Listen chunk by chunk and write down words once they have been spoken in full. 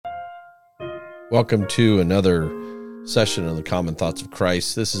Welcome to another session of the Common Thoughts of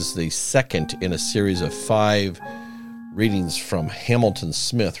Christ. This is the second in a series of 5 readings from Hamilton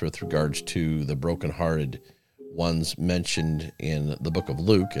Smith with regards to the brokenhearted ones mentioned in the book of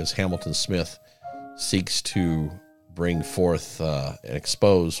Luke, as Hamilton Smith seeks to bring forth and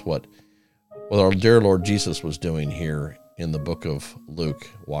expose what our dear Lord Jesus was doing here in the book of Luke,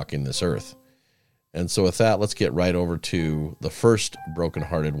 walking this earth. And so with that, let's get right over to the first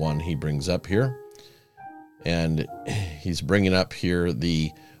brokenhearted one he brings up here. And he's bringing up here the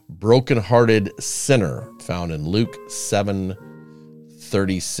brokenhearted sinner found in Luke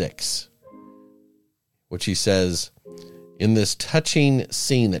 7:36, which he says, in this touching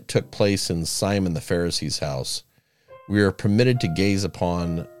scene that took place in Simon the Pharisee's house, we are permitted to gaze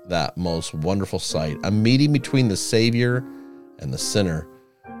upon that most wonderful sight, a meeting between the Savior and the sinner.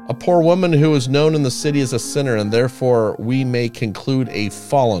 A poor woman who was known in the city as a sinner, and therefore we may conclude a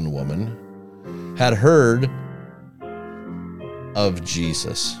fallen woman, had heard of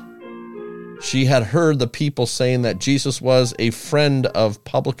Jesus. She had heard the people saying that Jesus was a friend of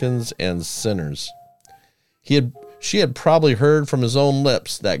publicans and sinners. She had probably heard from his own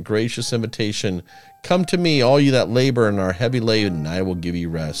lips that gracious invitation, "Come to me, all you that labor and are heavy laden, and I will give you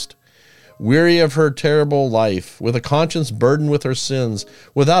rest." Weary of her terrible life, with a conscience burdened with her sins,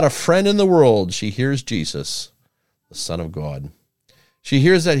 without a friend in the world, she hears Jesus, the Son of God. She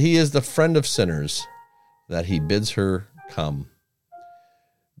hears that he is the friend of sinners, that he bids her come.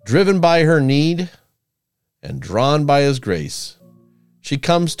 Driven by her need and drawn by his grace, she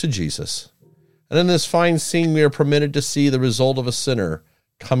comes to Jesus. And in this fine scene, we are permitted to see the result of a sinner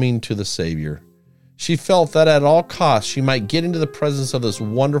coming to the Savior. She felt that at all costs she might get into the presence of this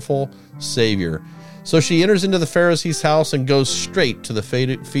wonderful Savior. So she enters into the Pharisee's house and goes straight to the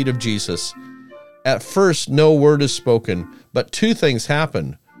feet of Jesus. At first, no word is spoken, but 2 things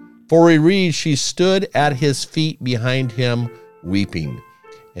happen. For we read, she stood at his feet behind him, weeping,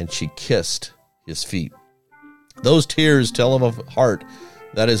 and she kissed his feet. Those tears tell of a heart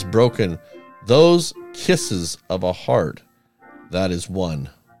that is broken. Those kisses of a heart that is won.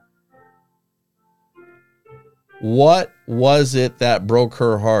 What was it that broke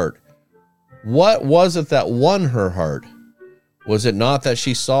her heart? What was it that won her heart? Was it not that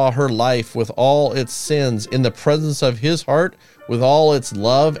she saw her life with all its sins in the presence of his heart, with all its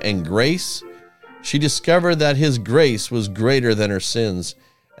love and grace? She discovered that his grace was greater than her sins,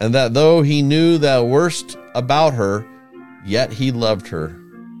 and that though he knew the worst about her, yet he loved her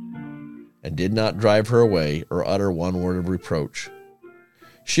and did not drive her away or utter one word of reproach.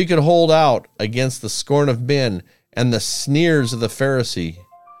 She could hold out against the scorn of men and the sneers of the Pharisee,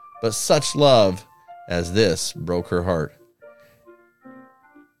 but such love as this broke her heart.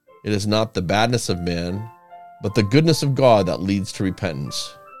 It is not the badness of men, but the goodness of God that leads to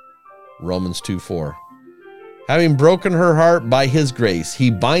repentance. Romans 2:4. Having broken her heart by his grace,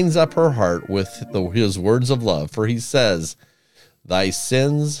 he binds up her heart with his words of love, for he says, "Thy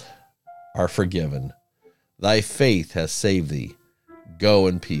sins are forgiven. Thy faith has saved thee. Go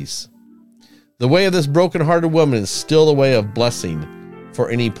in peace." The way of this broken-hearted woman is still the way of blessing for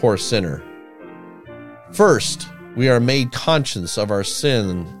any poor sinner. First, we are made conscious of our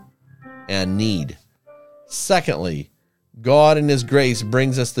sin and need. Secondly, God in his grace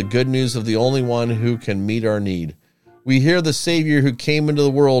brings us the good news of the only one who can meet our need. We hear the Savior who came into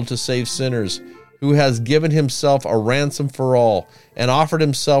the world to save sinners, who has given himself a ransom for all and offered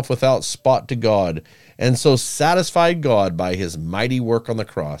himself without spot to God, and so satisfied God by his mighty work on the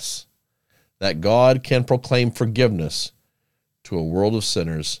cross, that God can proclaim forgiveness to a world of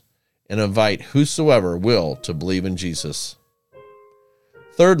sinners and invite whosoever will to believe in Jesus.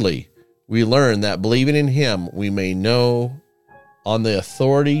 Thirdly, we learn that believing in him, we may know on the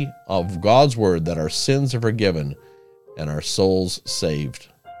authority of God's word that our sins are forgiven and our souls saved.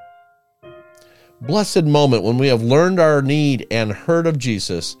 Blessed moment when we have learned our need and heard of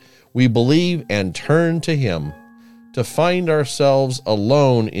Jesus, we believe and turn to him to find ourselves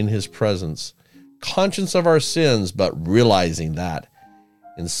alone in his presence, conscious of our sins, but realizing that,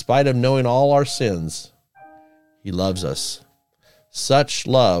 in spite of knowing all our sins, he loves us. Such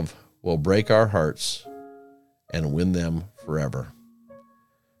love will break our hearts and win them forever.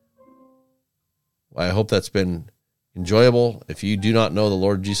 Well, I hope that's been enjoyable. If you do not know the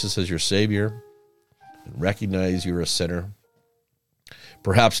Lord Jesus as your Savior and recognize you're a sinner,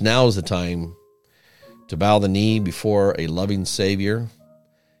 perhaps now is the time to bow the knee before a loving Savior.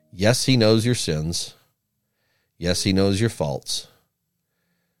 Yes, he knows your sins. Yes, he knows your faults.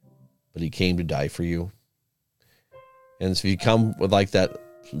 But he came to die for you. And so if you come with like that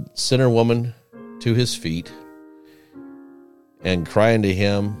sinner woman to his feet and cry unto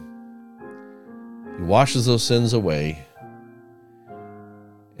him, He washes those sins away,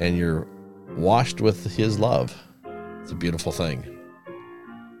 and you're washed with his love. It's a beautiful thing.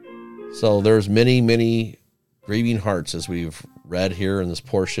 So there's many, many grieving hearts, as we've read here in this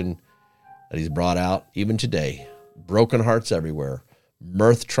portion, that he's brought out even today. Broken hearts everywhere,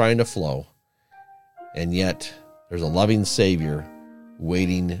 mirth trying to flow, and yet there's a loving Savior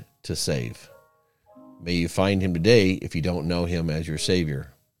waiting to save. May you find him today if you don't know him as your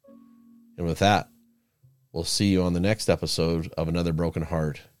Savior. And with that, we'll see you on the next episode of Another Broken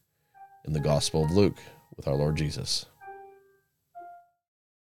Heart in the Gospel of Luke with our Lord Jesus.